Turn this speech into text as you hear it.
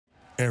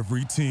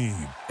Every team,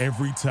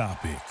 every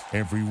topic,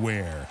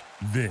 everywhere.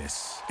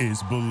 This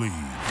is Believe.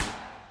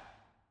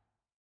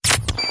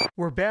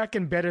 We're back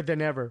and better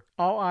than ever.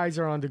 All eyes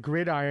are on the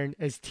gridiron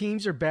as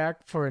teams are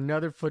back for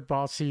another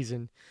football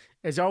season.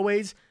 As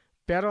always,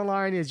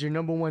 BetOnline is your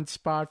number one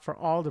spot for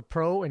all the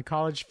pro and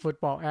college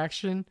football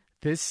action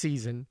this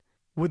season.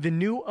 With the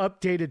new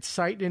updated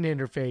site and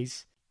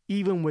interface,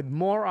 even with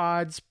more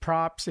odds,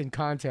 props, and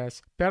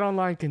contests,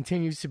 BetOnline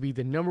continues to be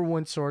the number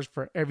one source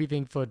for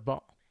everything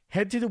football.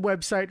 Head to the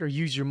website or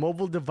use your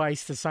mobile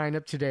device to sign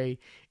up today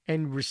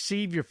and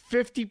receive your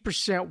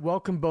 50%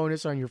 welcome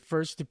bonus on your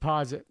first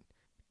deposit.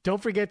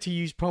 Don't forget to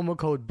use promo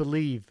code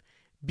BELIEVE,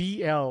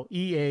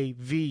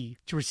 BLEAV,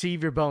 to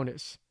receive your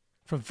bonus.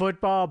 From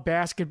football,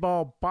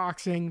 basketball,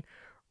 boxing,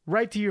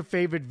 right to your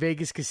favorite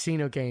Vegas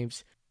casino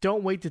games,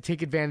 don't wait to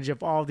take advantage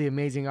of all the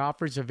amazing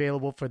offers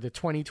available for the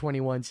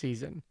 2021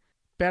 season.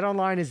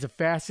 BetOnline is the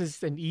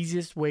fastest and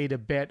easiest way to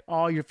bet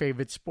all your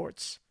favorite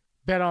sports.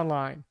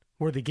 BetOnline,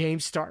 where the game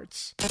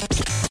starts.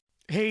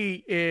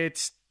 Hey,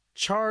 it's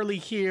Charlie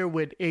here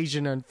with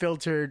Asian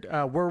Unfiltered.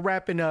 We're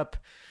wrapping up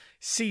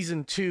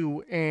Season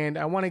 2, and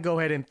I want to go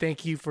ahead and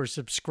thank you for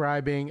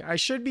subscribing. I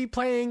should be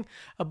playing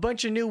a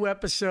bunch of new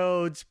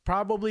episodes,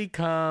 probably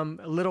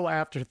come a little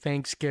after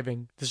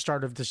Thanksgiving, the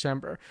start of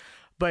December.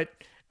 But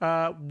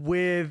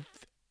with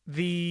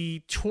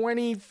the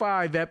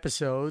 25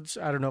 episodes,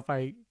 I don't know if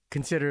I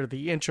consider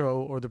the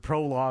intro or the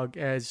prologue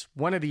as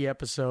one of the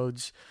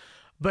episodes,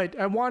 but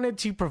I wanted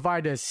to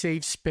provide a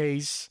safe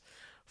space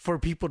for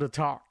people to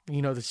talk.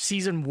 You know, the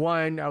Season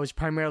 1, I was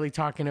primarily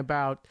talking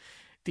about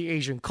the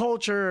Asian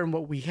culture and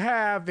what we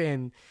have,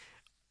 and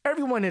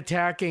everyone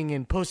attacking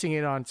and posting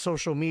it on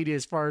social media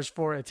as far as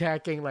for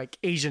attacking like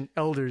Asian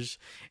elders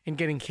and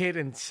getting hit,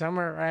 and some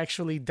are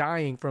actually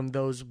dying from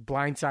those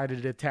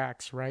blindsided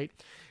attacks, right?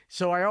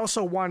 So I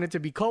also wanted to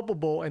be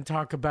culpable and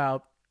talk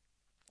about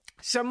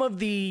some of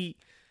the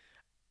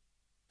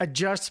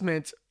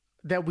adjustments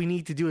that we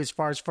need to do as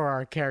far as for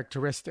our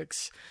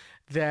characteristics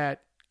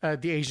that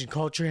the Asian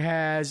culture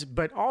has,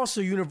 but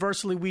also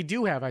universally we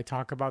do have. I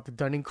talk about the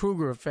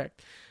Dunning-Kruger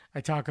effect.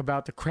 I talk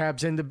about the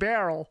crabs in the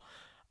barrel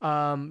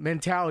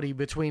mentality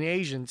between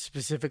Asians,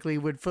 specifically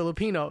with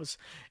Filipinos.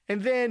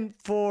 And then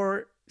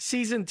for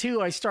Season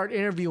 2, I start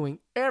interviewing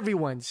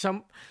everyone.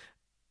 Some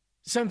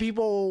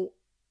people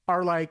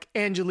are like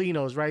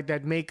Angelinos, right,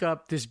 that make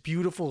up this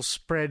beautiful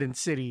spread and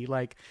city,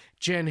 like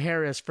Jen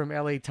Harris from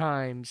LA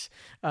Times,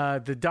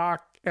 the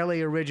Doc LA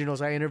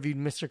Originals. I interviewed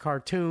Mr.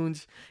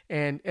 Cartoons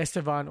and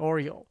Estevan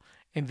Oriol,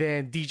 and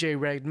then DJ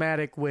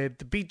Ragmatic with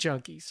the Beat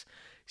Junkies.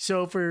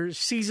 So for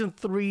Season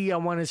 3, I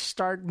want to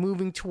start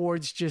moving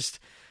towards just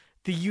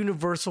the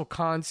universal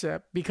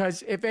concept,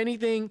 because if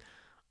anything,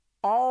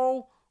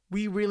 all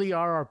we really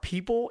are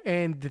people.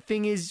 And the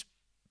thing is,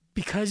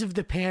 because of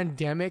the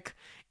pandemic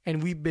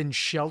and we've been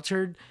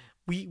sheltered,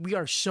 we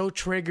are so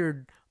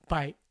triggered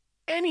by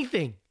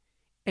anything,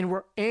 and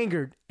we're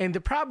angered. And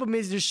the problem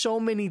is there's so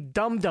many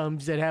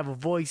dum-dums that have a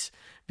voice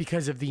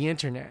because of the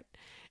internet.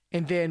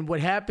 And then what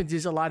happens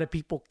is a lot of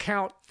people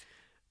count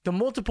the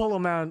multiple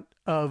amount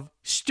of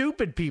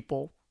stupid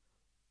people.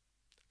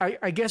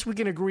 I guess we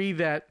can agree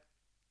that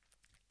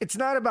it's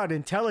not about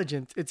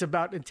intelligence. It's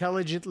about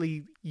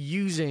intelligently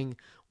using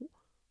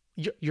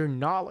your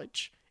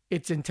knowledge.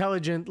 It's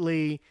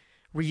intelligently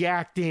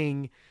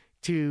reacting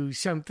to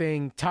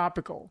something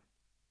topical.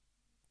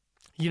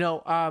 You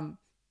know,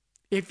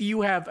 if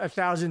you have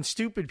 1,000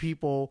 stupid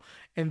people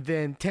and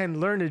then 10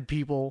 learned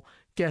people,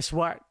 guess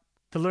what?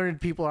 The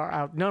learned people are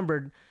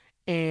outnumbered,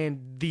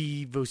 and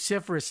the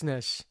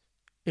vociferousness,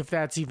 if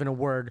that's even a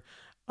word,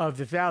 of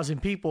the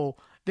 1,000 people,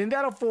 then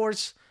that'll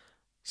force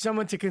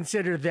someone to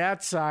consider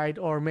that side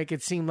or make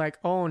it seem like,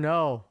 oh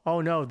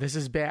no, this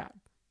is bad.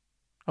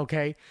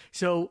 Okay,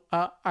 so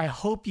I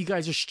hope you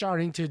guys are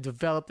starting to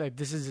develop that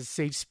this is a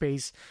safe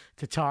space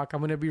to talk. I'm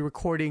going to be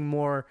recording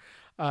more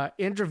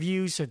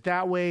interviews, so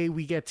that way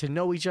we get to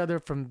know each other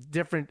from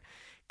different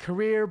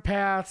career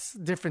paths,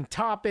 different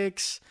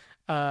topics,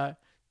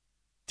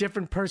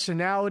 different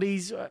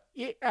personalities.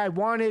 I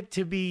want it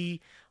to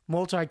be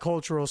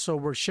multicultural, so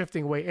we're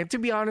shifting away. And to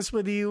be honest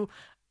with you,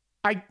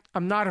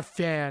 I'm not a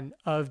fan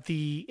of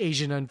the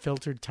Asian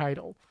Unfiltered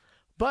title,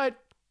 but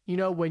you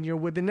know, when you're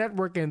with the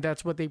network and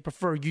that's what they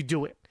prefer, you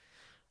do it.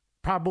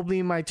 Probably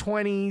in my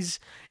 20s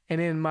and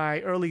in my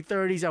early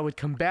 30s, I would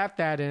combat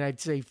that and I'd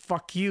say,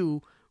 fuck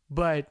you.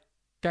 But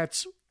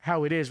that's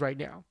how it is right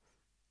now.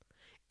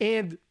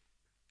 And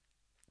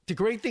the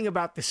great thing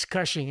about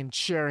discussing and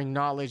sharing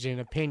knowledge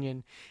and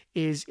opinion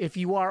is if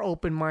you are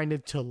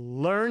open-minded to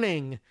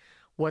learning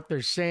what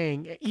they're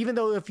saying, even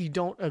though if you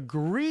don't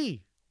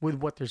agree with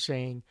what they're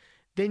saying,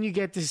 then you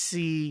get to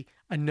see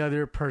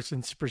another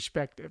person's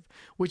perspective,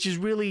 which is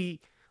really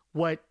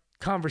what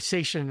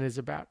conversation is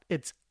about.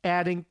 It's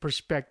adding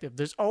perspective.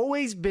 There's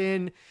always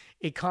been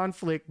a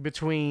conflict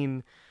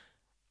between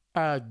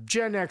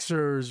Gen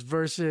Xers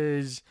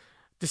versus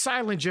the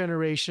silent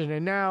generation,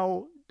 and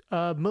now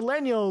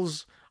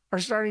millennials are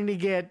starting to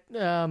get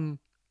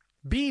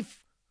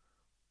beef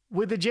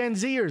with the Gen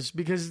Zers,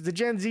 because the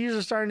Gen Zers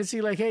are starting to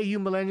see like, hey, you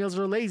millennials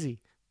are lazy,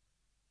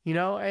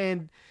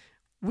 and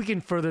we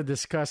can further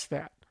discuss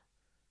that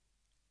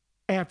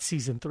at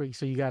season 3.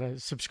 So you got to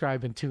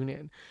subscribe and tune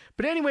in.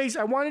 But anyways,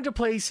 I wanted to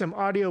play some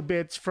audio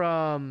bits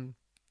from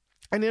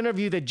an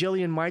interview that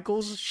Jillian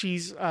Michaels,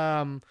 she's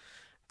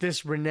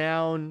this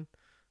renowned,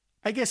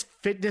 I guess,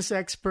 fitness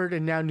expert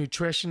and now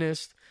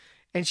nutritionist.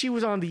 And she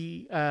was on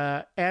the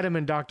Adam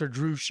and Dr.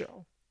 Drew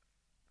show.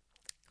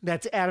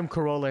 That's Adam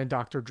Carolla and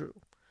Dr. Drew.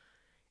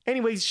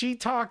 Anyways, she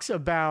talks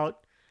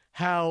about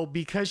how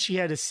because she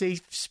had a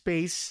safe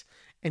space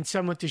and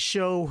someone to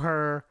show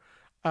her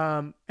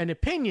an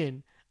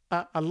opinion,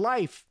 a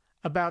life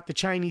about the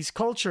Chinese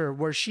culture,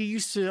 where she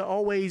used to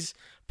always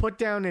put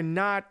down and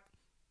not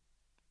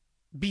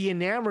be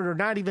enamored or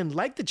not even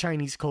like the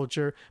Chinese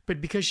culture, but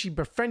because she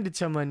befriended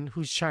someone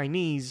who's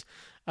Chinese,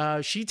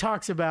 she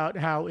talks about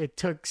how it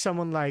took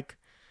someone like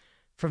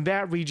from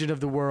that region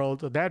of the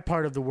world or that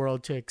part of the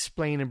world to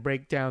explain and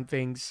break down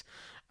things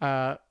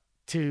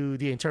to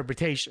the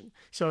interpretation.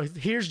 So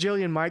here's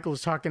Jillian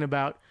Michaels talking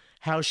about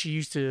how she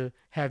used to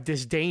have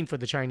disdain for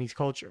the Chinese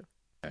culture.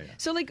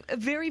 So,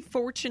 very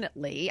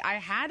fortunately, I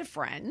had a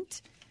friend.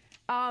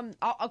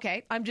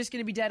 Okay, I'm just going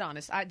to be dead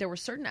honest. There were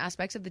certain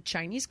aspects of the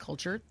Chinese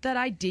culture that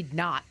I did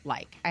not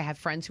like. I have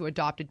friends who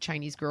adopted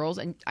Chinese girls,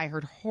 and I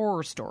heard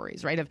horror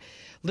stories, right, of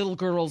little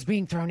girls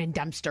being thrown in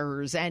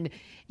dumpsters. And,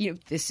 I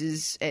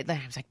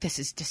was like, this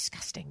is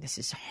disgusting. This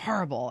is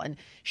horrible. And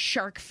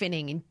shark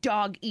finning and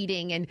dog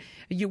eating and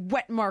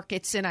wet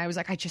markets. And I was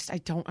like, I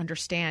don't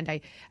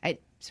understand.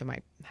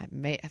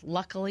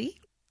 Luckily.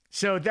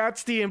 So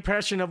that's the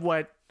impression of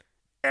what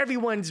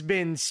everyone's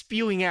been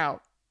spewing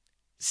out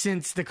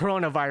since the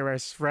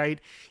coronavirus, right?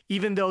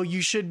 Even though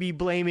you should be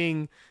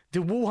blaming the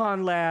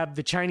Wuhan lab,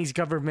 the Chinese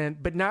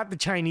government, but not the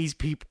Chinese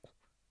people,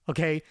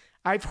 okay?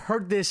 I've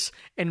heard this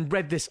and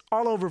read this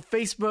all over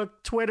Facebook,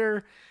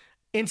 Twitter,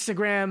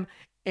 Instagram,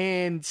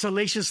 and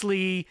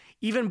salaciously,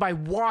 even by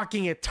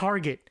walking at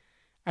Target,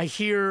 I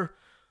hear,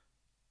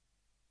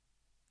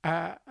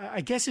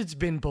 I guess it's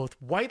been both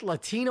white,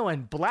 Latino,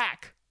 and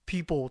black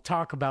people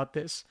talk about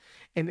this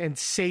and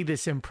say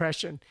this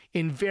impression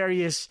in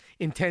various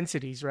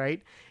intensities,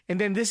 right? And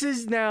then this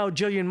is now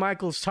Jillian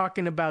Michaels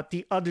talking about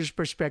the other's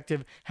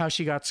perspective, how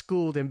she got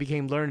schooled and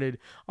became learned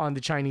on the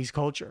Chinese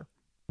culture.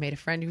 Made a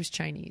friend who's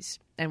Chinese.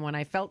 And when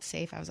I felt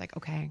safe, I was like,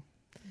 okay.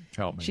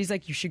 Help me. She's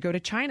like, you should go to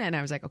China. And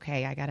I was like,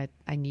 okay,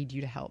 I need you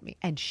to help me.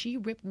 And she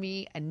ripped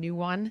me a new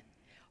one.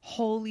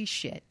 Holy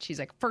shit. She's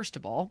like, first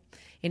of all,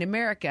 in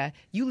America,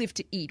 you live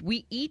to eat.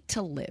 We eat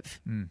to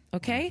live.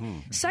 Okay?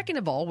 Mm-hmm. Second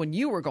of all, when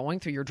you were going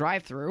through your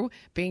drive-through,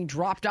 being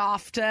dropped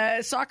off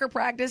to soccer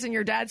practice in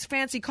your dad's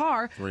fancy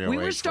car, we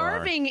were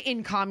starving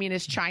in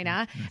communist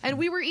China, and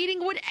we were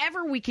eating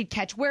whatever we could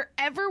catch,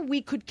 wherever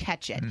we could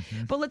catch it.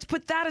 Mm-hmm. But let's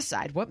put that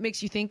aside. What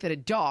makes you think that a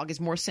dog is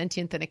more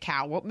sentient than a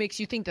cow? What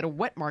makes you think that a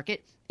wet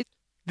market is...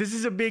 This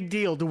is a big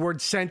deal, the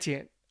word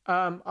sentient.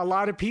 A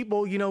lot of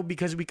people,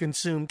 because we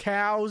consume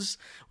cows,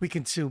 we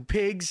consume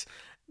pigs,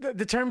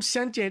 the term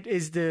sentient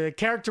is the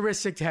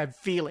characteristic to have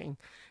feeling.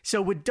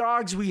 So with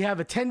dogs, we have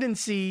a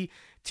tendency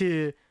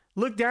to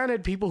look down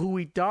at people who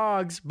eat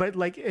dogs, but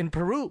like in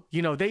Peru,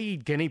 they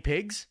eat guinea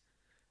pigs.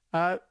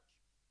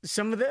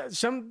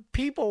 Some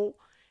people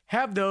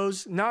have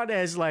those not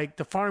as like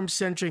the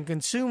farm-centric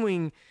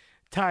consuming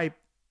type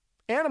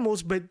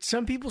animals, but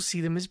some people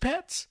see them as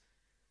pets.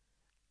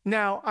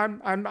 Now,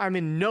 I'm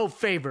in no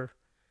favor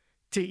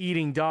to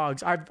eating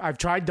dogs. I've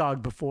tried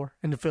dog before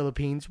in the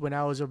Philippines when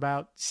I was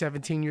about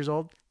 17 years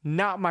old.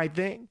 Not my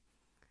thing.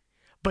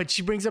 But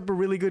she brings up a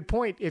really good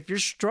point. If you're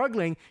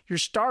struggling, you're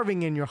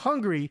starving, and you're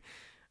hungry,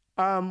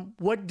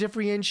 what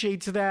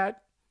differentiates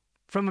that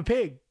from a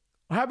pig?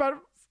 How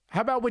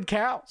about with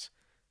cows?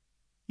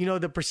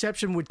 The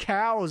perception with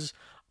cows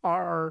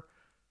are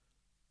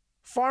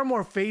far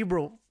more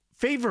favorable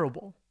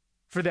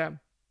for them.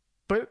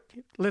 But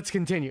let's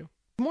continue.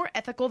 More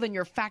ethical than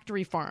your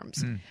factory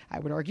farms. I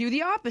would argue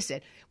the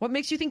opposite. What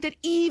makes you think that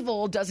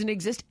evil doesn't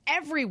exist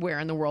everywhere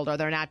in the world? Are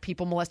there not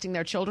people molesting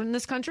their children in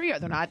this country? Are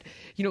there not,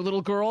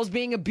 little girls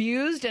being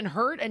abused and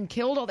hurt and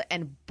killed?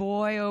 And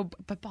boy,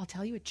 but I'll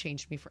tell you, it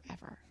changed me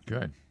forever.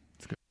 Good.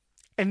 That's good.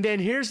 And then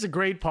here's the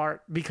great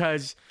part,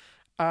 because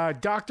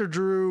Dr.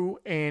 Drew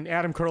and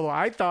Adam Carolla,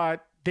 I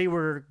thought they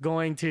were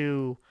going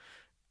to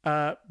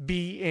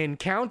be in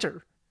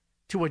counter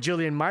to what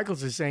Jillian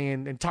Michaels is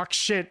saying and talk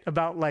shit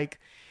about, like,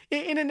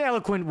 in an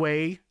eloquent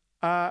way,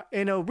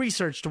 in a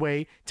researched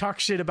way, talk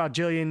shit about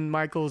Jillian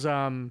Michaels'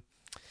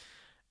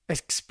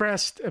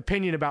 expressed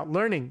opinion about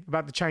learning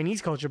about the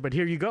Chinese culture. But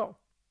here you go.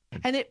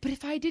 But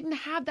if I didn't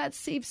have that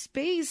safe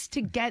space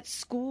to get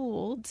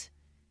schooled,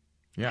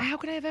 how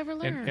could I have ever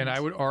learned? And I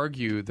would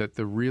argue that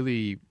the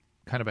really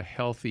kind of a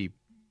healthy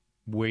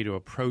way to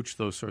approach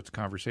those sorts of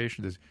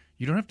conversations is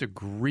you don't have to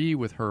agree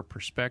with her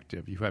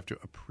perspective. You have to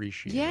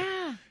appreciate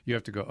it. You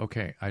have to go,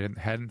 okay, I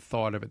hadn't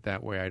thought of it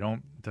that way. It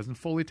doesn't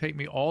fully take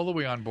me all the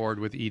way on board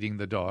with eating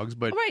the dogs,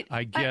 but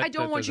I get I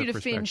don't want you to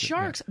fin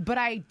sharks, yeah. but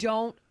I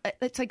don't.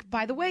 It's like,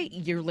 by the way,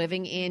 you're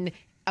living in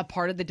a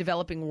part of the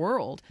developing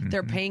world.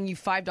 They're paying you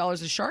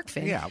 $5 a shark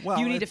fin. Yeah, well,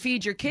 you need to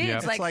feed your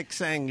kids. It's like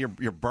saying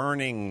you're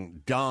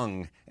burning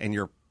dung and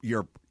you're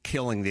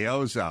killing the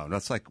ozone.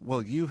 It's like,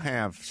 well, you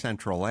have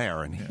central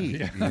air and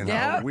heat. You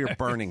know, we're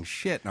burning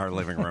shit in our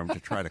living room to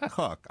try to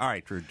cook. All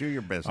right, Drew, do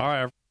your business. All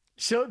right.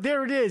 So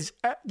there it is.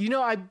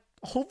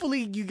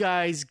 Hopefully you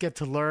guys get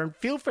to learn.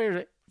 Feel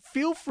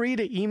free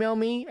to email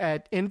me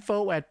at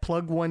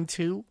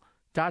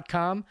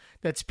info@plug12.com.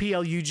 That's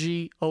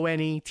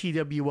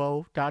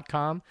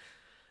PLUGONETWO.com.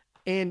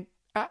 And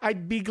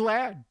I'd be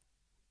glad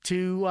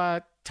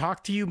to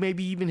talk to you,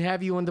 maybe even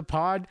have you on the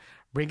pod,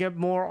 bring up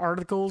more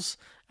articles.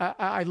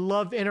 I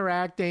love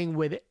interacting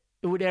with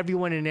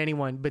everyone and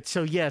anyone. But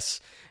so, yes,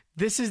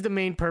 this is the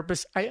main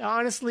purpose. I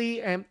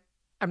honestly I'm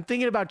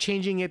thinking about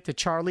changing it to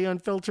Charlie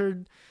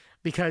Unfiltered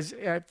because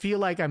I feel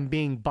like I'm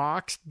being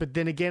boxed. But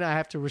then again, I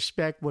have to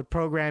respect what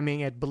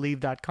programming at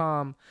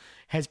Believe.com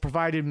has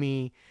provided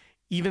me,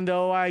 even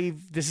though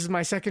this is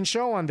my second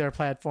show on their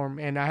platform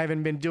and I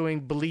haven't been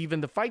doing Believe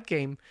in the Fight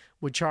Game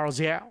with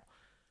Charles Yao.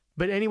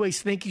 But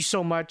anyways, thank you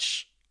so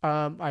much.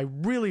 I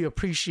really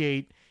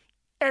appreciate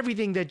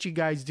everything that you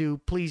guys do.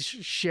 Please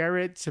share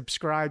it,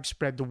 subscribe,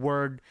 spread the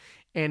word,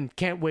 and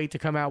can't wait to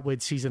come out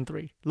with season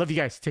 3. Love you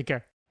guys. Take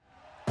care.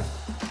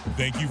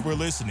 Thank you for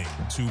listening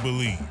to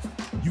Believe.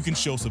 You can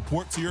show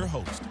support to your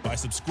host by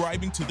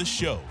subscribing to the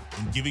show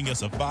and giving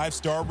us a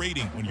 5-star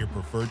rating on your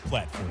preferred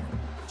platform.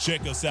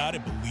 Check us out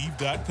at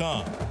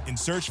Believe.com and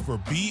search for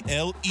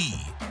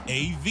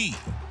BLEAV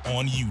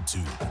on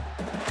YouTube.